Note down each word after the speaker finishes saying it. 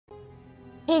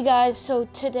Hey guys, so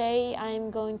today I'm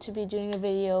going to be doing a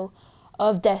video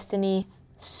of Destiny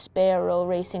SRL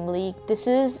Racing League. This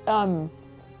is an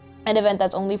event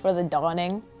that's only for the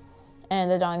Dawning,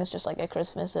 and the Dawning is just like a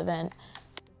Christmas event.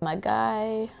 This is my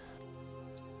guy.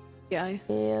 Yeah.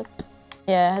 Yep.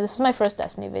 Yeah, this is my first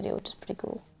Destiny video, which is pretty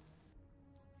cool.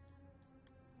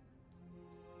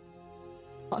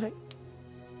 Okay.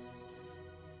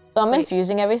 So I'm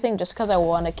infusing everything just because I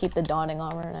want to keep the Dawning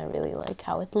armor and I really like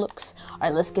how it looks.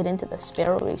 Alright, let's get into the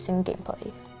SRL Racing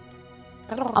gameplay.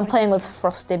 I'm playing with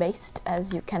Frosty Based,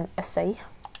 as you can say.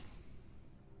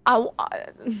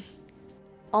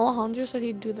 Alejandro said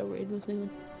he'd do the raid with me.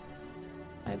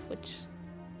 Which...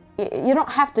 You don't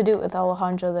have to do it with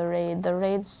Alejandro, the raid. The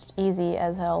raid's easy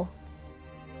as hell.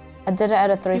 I did it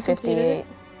at a 358.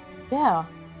 Yeah.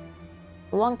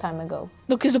 A long time ago.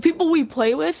 No, because the people we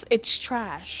play with, it's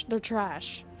trash. They're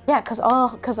trash. Yeah, cause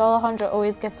Alejandro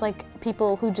always gets like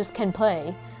people who just can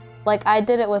play. Like I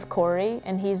did it with Corey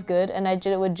and he's good, and I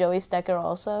did it with Joey Stecker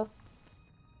also.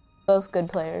 Both good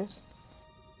players.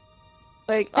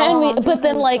 Like, and but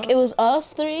then like it was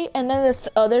us three, and then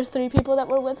the other three people that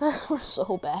were with us were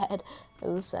so bad. It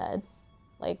was sad,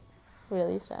 like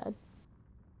really sad.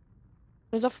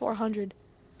 There's a 400,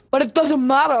 but it doesn't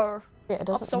matter. Yeah, it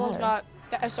doesn't Someone's matter. got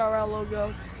the SRL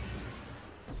logo.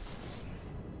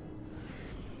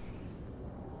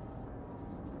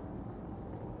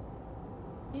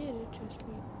 Yeah, it just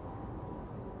me.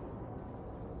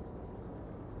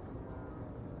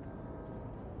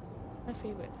 My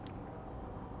favorite.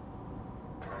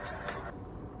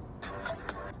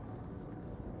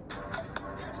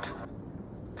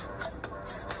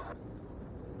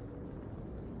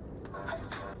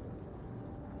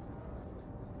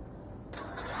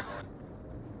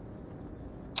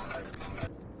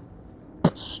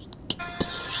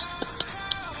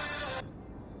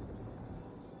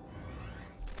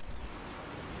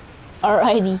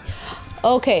 Alrighty.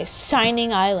 Okay,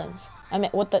 Shining Islands. I mean,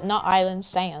 not islands,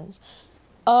 sands.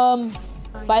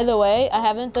 By the way, I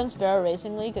haven't done SRL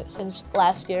Racing League since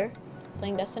last year,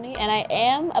 playing Destiny, and I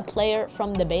am a player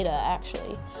from the beta,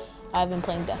 actually. I've been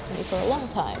playing Destiny for a long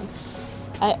time.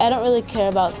 I don't really care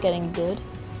about getting good,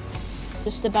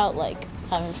 just about, like,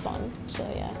 having fun, so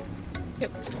yeah.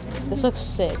 Yep. This looks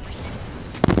sick.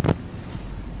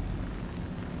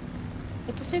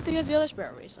 It's the same thing as the other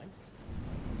SRL Racing.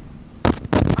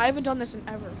 I haven't done this in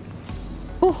ever.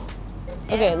 Whew.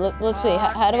 Okay, let's see.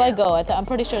 How do I go? I'm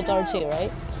pretty sure it's R2,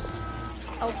 right?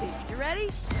 LT. You ready?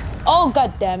 Oh,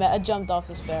 god damn it. I jumped off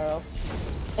the Sparrow.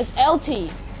 It's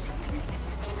LT.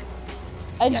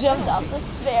 I jumped off the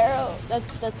Sparrow.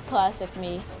 That's classic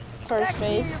me. First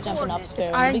race, jumping off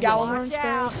Sparrow. Iron Gallagher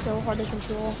Sparrow is so hard to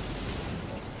control.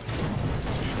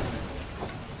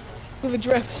 With the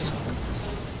drifts.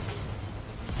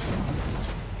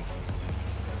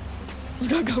 This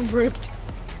guy got ripped. I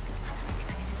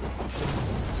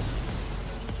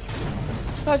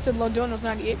thought it said London was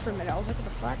 98 for a minute. I was like, what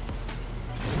the fuck?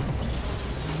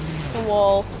 The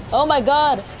wall. Oh my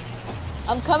god!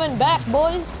 I'm coming back,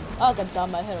 boys! Oh god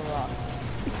damn, I hit a rock.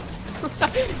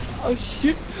 Oh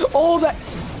shit! Oh, that!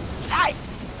 I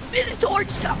the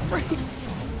torch got ripped.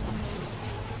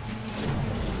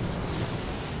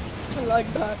 I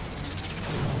like that.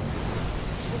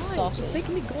 Saucy. It's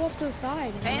making me go off to the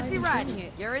side. Fancy riding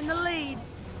it. You're in the lead.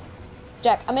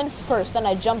 Jack, I'm in first, and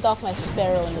I jumped off my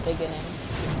Sparrow in the beginning.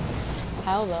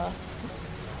 How the?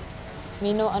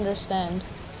 Me no understand.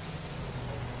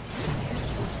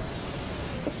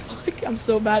 Fuck, I'm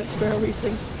so bad at Sparrow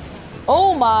Racing.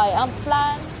 Oh my, I'm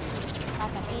flying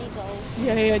like an eagle.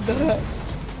 Yeah, duh.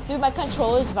 Dude, my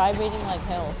controller's vibrating like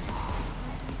hell.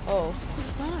 Oh.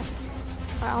 Fuck.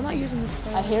 I'm not using this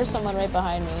Sparrow. I hear someone right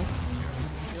behind me.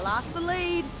 You lost the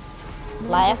lead.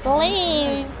 Lost the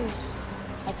lead.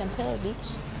 I can tell,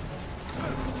 bitch.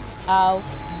 Ow.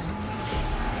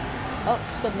 Oh,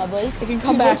 what's up, my boys? I can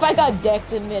come back. What if I got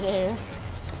decked in midair?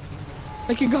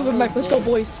 I can come back. Let's go,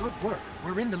 boys. Good work.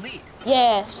 We're in the lead.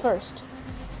 Yes, first.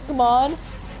 Come on.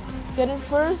 Get in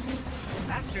first.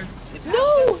 Faster. No!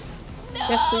 No!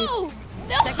 Yes, please. No!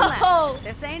 Second lap.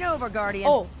 This ain't over, Guardian.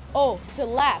 Oh, it's a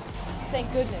lap.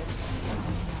 Thank goodness.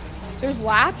 There's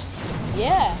laps?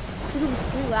 Yeah. We're doing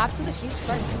 3 laps of this? Jesus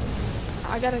Christ.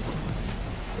 I gotta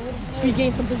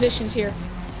regain some positions here.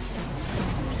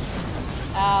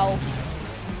 Ow.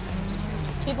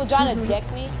 People trying to deck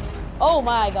me? Oh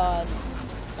my god.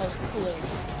 That was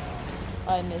close.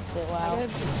 I missed it, wow.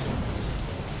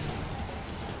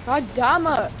 God damn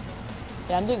it.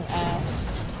 Yeah, I'm doing ass.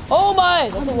 Oh my!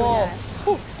 That's a wall.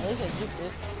 Whew, at least I juked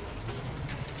it.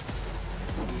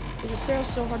 The Sparrow's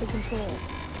so hard to control.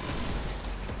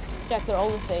 Jack, they're all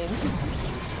the same.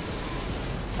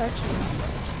 Actually,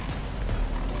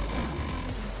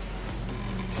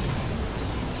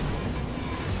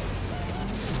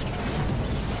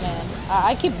 Man,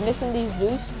 I keep missing these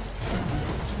boosts.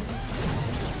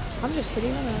 I'm just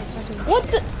hitting them and it's not doing What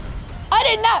the? I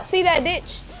did not see that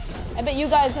ditch. I bet you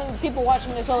guys and people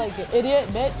watching this are like, idiot,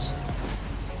 bitch.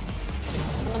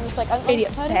 And I'm just like, I'm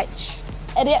idiot studying. bitch.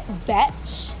 Idiot,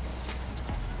 bitch.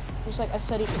 I'm just like, I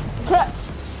study. Crap.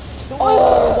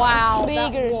 Oh wow,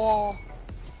 that Trigger. wall.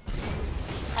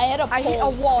 I hit a pole. I hit a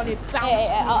wall and it bounced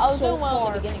I was so doing well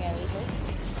far. at the beginning at least,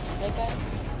 right? Right, guys?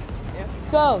 Yeah.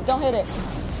 Go, don't hit it.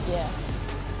 Yeah.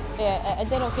 Yeah, I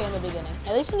did okay in the beginning.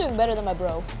 At least I'm doing better than my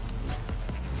bro.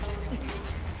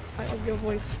 Alright, let's go,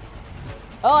 boys.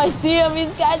 Oh, I see him.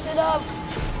 He's catching up.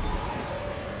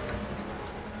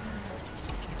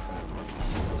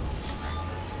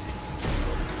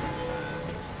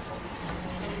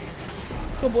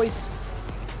 Go, boys.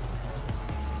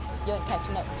 You ain't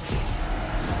catching up. I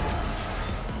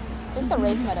think the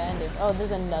race might have ended. Oh, there's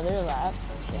another lap.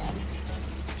 Damn.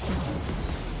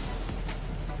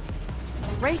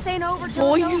 Race ain't over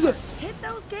till it's Boys. over. Hit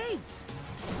those gates.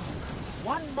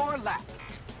 One more lap.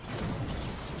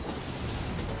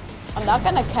 I'm not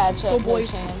gonna catch up. Go, No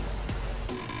boys. chance.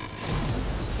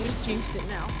 You just jinxed it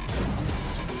now.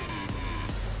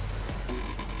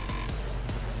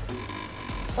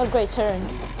 What a great turn.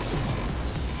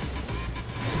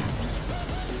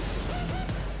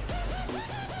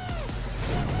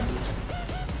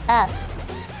 Ass.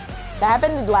 That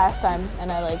happened last time,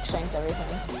 and I like shanked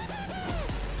everything.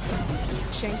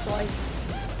 Shanked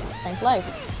life. Shanked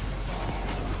life.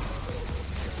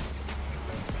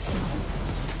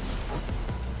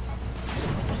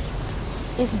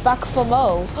 He's back for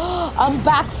more. I'm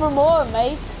back for more,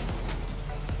 mate.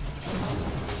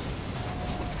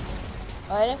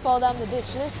 Oh, I didn't fall down the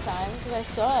ditch this time because I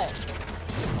saw it.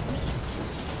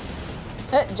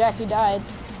 Jackie died.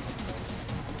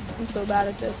 I'm so bad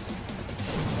at this.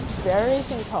 Spare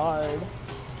racing's hard.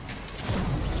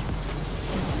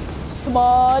 Come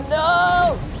on,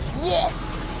 no! Yes!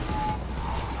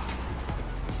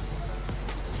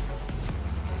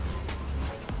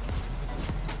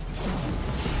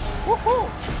 Woohoo!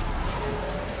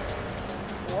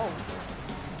 Whoa.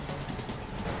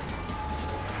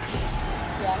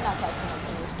 Yeah, I'm not catching up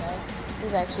to this guy.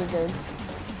 He's actually good.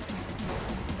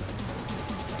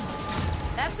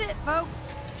 That's it,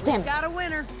 folks. Damn We've it. got a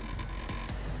winner.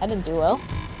 I didn't do well.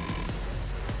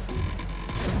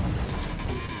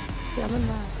 Yeah, I'm a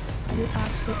mess. I did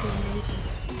absolutely amazing.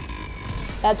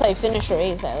 That's how you finish your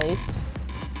race, at least.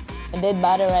 I did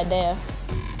better right there.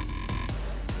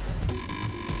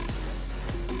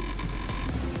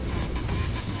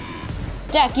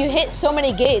 Jack, you hit so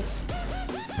many gates.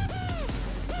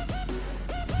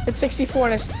 It's 64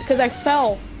 and it's because I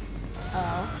fell.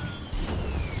 Oh.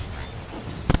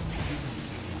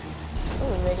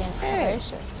 Ooh, radiant Hey.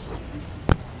 celebration.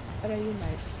 What are you,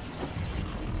 mate?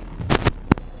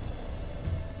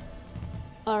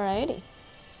 Alrighty.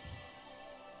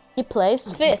 You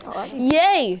placed fifth. Alright.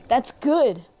 Yay! That's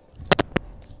good.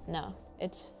 No,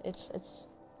 it's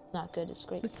not good. It's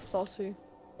great. It's saucy.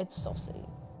 It's saucy.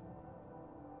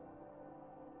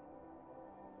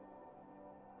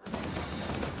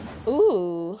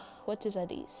 Ooh, what is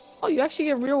this? Oh, you actually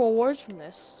get real rewards from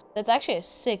this. That's actually a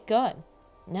sick gun.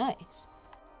 Nice.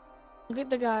 Look at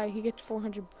the guy. He gets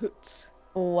 400 boots.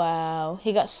 Wow,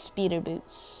 he got speeder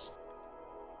boots.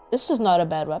 This is not a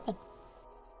bad weapon.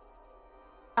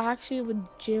 I actually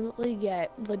legitimately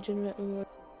get legitimate rewards.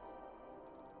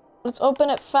 Let's open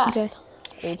it fast.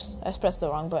 Okay. Oops, I pressed the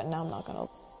wrong button. Now I'm not gonna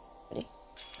open it. Ready?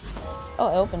 Oh,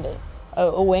 I opened it.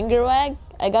 Oh, a winger wag?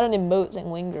 I got an emote saying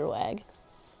winger wag.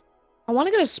 I want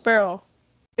to get a sparrow.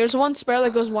 There's one sparrow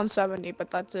that goes 170,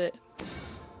 but that's it.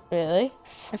 Really?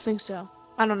 I think so.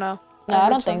 I don't know. No, I heard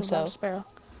don't think something about so. a sparrow.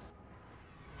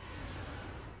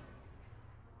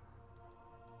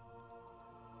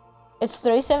 It's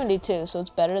 372, so it's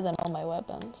better than all my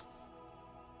weapons.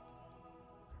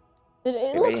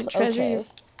 It looks Radiant treasure. okay.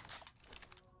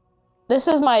 This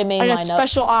is my main I got lineup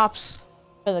special ops.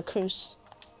 for the cruise.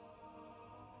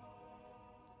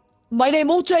 Mighty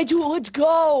multi-tool, let's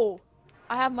go!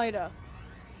 I have Mida,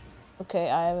 Okay,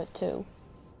 I have it too.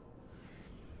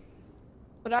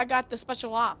 but I got the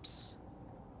special ops.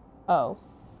 Oh.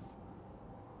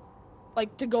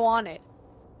 Like, to go on it.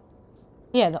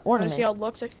 Yeah, the Wanna see ornament. how it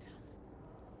looks? Like?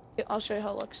 Yeah, I'll show you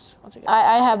how it looks once again.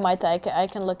 I have my tie. I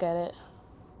can look at it.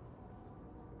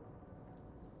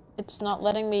 It's not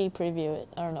letting me preview it.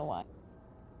 I don't know why.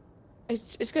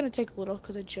 It's gonna take a little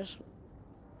because I just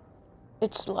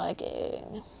It's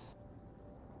lagging.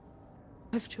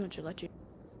 I have 200 let you.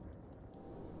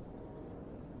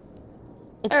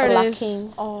 It's There it is.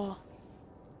 blocking. Oh.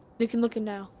 You can look it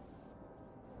now.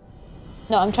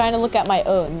 No, I'm trying to look at my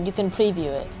own. You can preview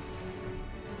it.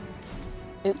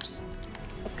 Oops.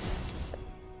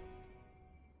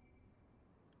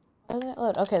 Doesn't it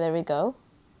load? Okay, there we go.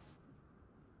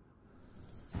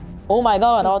 Oh my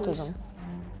god, autism.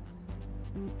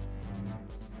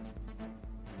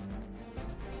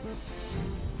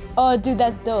 Oh, dude,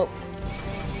 that's dope.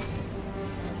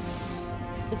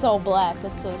 It's all black.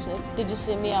 That's so sick. Did you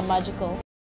see me? I'm magical.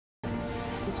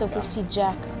 So if we see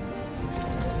Jack.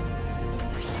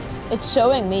 It's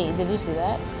showing me. Did you see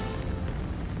that?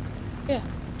 Yeah.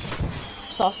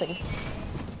 Saucy.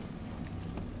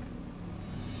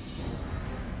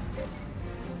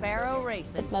 Sparrow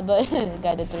racing. My butt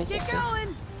got a Get 360.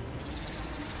 going.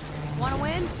 Want to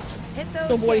win? Hit those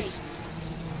Go, boys. gates.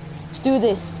 Let's do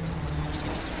this.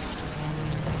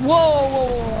 Whoa, whoa,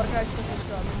 whoa. That guy's such a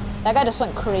scrub. That guy just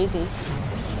went crazy.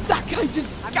 That guy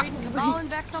just I'm got reading Cabal and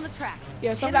raped. Vex on the track.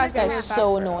 Yeah, some Hit guys him got This with guy's really so fast,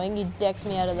 bro. annoying. He decked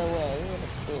me out of the way. What a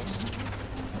bitch.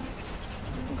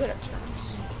 I'm good at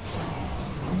turns.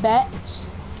 Bitch.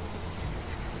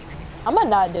 I'm gonna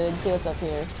not do it and see what's up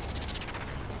here.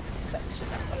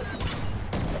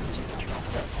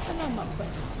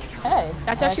 Hey.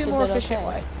 That's I actually a more did efficient okay.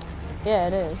 way. Yeah,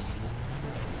 it is.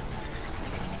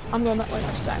 I'm going that way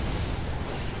next time.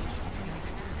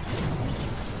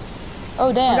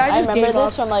 Oh damn, guy I just remember gave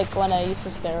this up. from like when I used to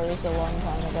sparrow race a long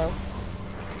time ago.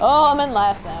 Oh, I'm in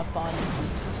last now, fun.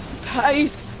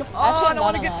 Nice. Come on, Actually, I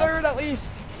want to none get of third at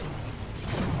least.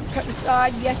 Cut the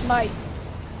side. Yes, mate.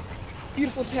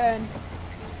 Beautiful turn.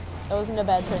 That wasn't a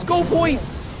bad turn. Let's go,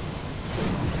 boys.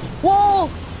 Whoa!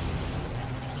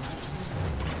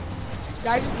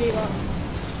 Guy just gave up.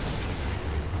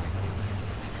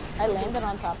 I landed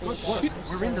on top of you guys.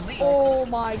 We're in the lead. Oh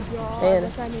my god. Man.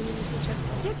 That's why I need to switch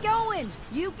up. Get going.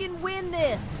 You can win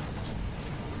this.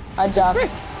 I jock.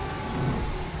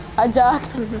 I jock.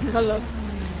 Hello.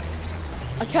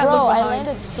 I can't Bro, look I behind.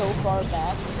 landed so far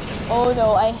back. Oh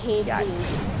no, I hate Yeah.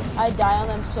 these. I die on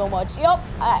them so much. Yup,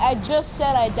 I just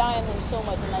said I die on them so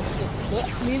much and I just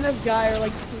get... Me and this guy are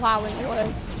like plowing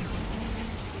away.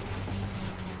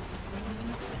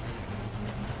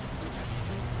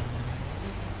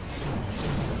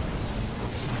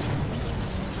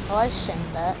 Oh, I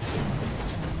shanked that.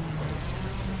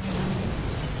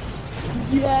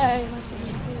 Yay.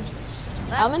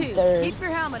 Lap I'm in two. third. Keep your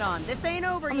helmet on. This ain't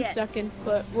over I'm in yet. second,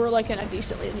 but we're like in a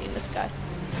decent lead, me and this guy.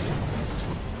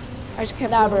 I just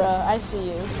kept Nah, going. bro, I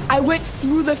see you. I went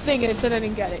through the thing and it said I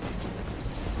didn't get it.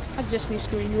 That's just me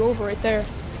screwing you over right there.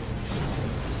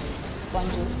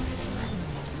 Spongy.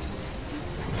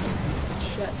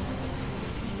 Shit.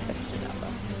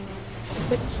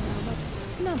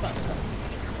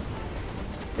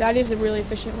 That is a really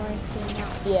efficient way of doing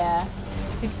that. Yeah.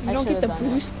 You I don't get should've the done it.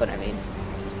 boost, but I mean.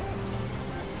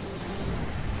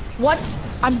 What?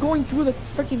 I'm going through the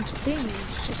freaking thing.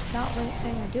 It's just not when it's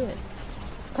saying I do it.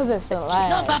 Because it's so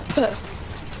Not loud. that.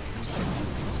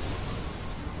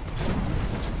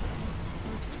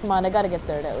 Come on, I gotta get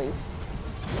third at least.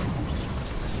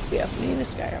 Yeah, me and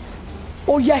this guy are.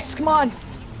 Oh yes, come on.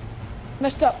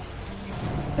 Messed up.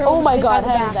 Oh my Mistake god,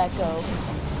 by the how did back. that go?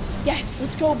 Yes,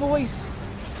 let's go, boys.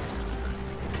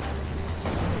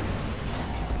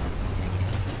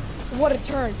 What a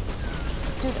turn.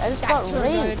 Dude, I just That got turn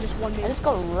kinda raped. just won me. I just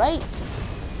got raped.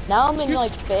 Now I'm in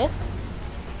like 5th.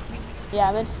 Yeah,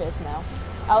 I'm in 5th now.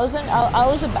 I was in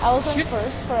Shit.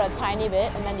 first for a tiny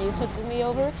bit, and then you took me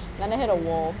over, and then I hit a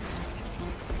wall.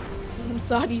 I'm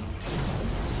sorry.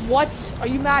 What? Are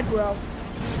you mad, bro?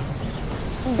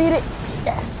 Beat it.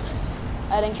 Yes.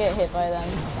 I didn't get hit by them.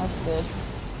 That's good.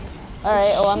 All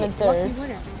right. Oh, I'm in Shit, lucky third.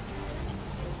 winner.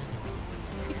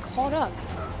 Get caught up.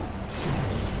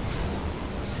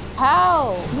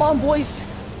 How? Come on, boys.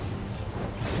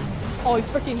 Oh, he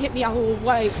freaking hit me out of the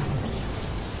way.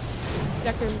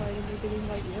 Decker invited me. Did he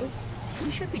invite you?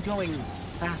 We should be going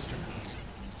faster.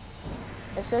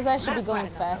 It says I should be Last going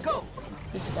lap. fast. Go.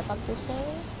 Which the fuck you say?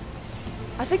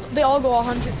 I think they all go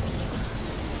 100.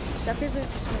 Decker's it.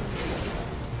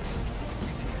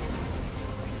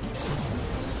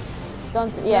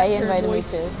 Don't. Yeah, he That's your invited me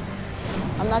voice. too.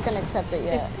 I'm not gonna accept it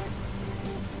yet.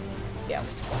 Yeah,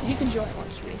 you can join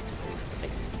once we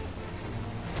like,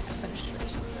 finish the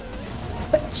race.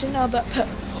 But you know,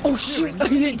 oh shoot, I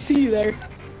didn't see you there.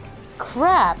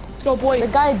 Crap. Let's go, boys.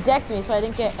 The guy decked me, so I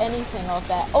didn't get anything off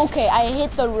that. Okay, I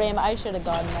hit the rim. I should have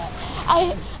gotten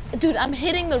that. Dude, I'm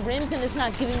hitting the rims and it's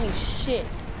not giving me shit.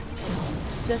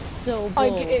 That's so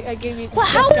bull. I gave you. Well,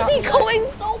 how just is got he me that. going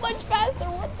so much faster?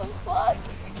 What the fuck?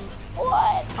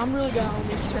 What? I'm really gonna own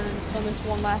this turn on this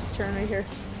one last turn right here.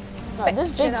 No,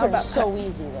 this big turn is so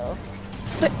easy though.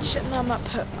 I'm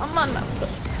on my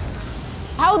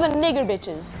How the nigger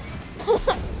bitches?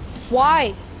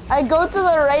 Why? I go to the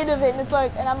right of it and it's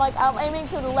like, and I'm like, I'm aiming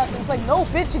to the left and it's like, no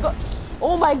bitch, you go.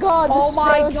 Oh my god, the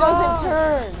sparrow doesn't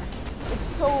turn. It's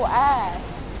so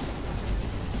ass.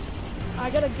 I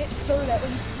gotta get third at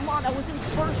least. Come on, I was in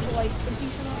first for like a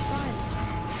decent amount of time.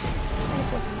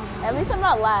 At least I'm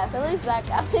not last. At least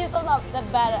I'm not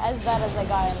that bad, as bad as the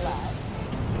guy in last.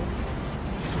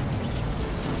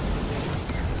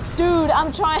 Dude,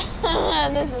 I'm trying.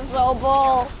 This is so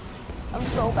bull. I'm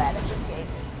so bad at this game.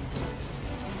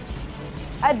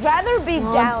 I'd rather be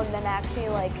down than actually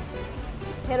like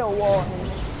hit a wall and then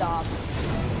just stop.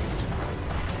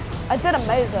 I did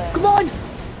amazing. Come on!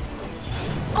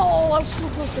 Oh, I'm so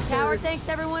close to Tower third. thanks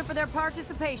everyone for their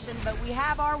participation, but we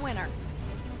have our winner.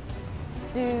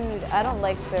 Dude, I don't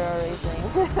like sparrow racing.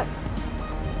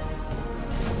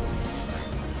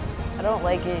 I don't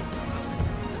like it.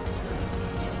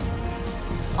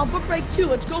 I'll book break 2.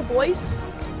 Let's go, boys.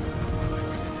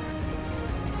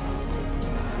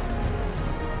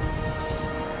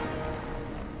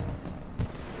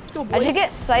 Let's go, boys. How'd you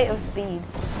get sight of speed?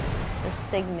 Or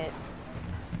signet?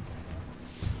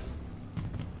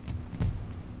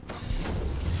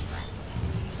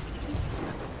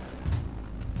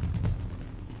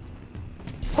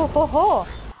 Ho ho ho!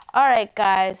 Alright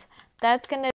guys, that's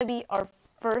gonna be our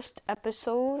first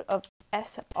episode of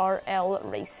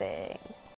SRL Racing.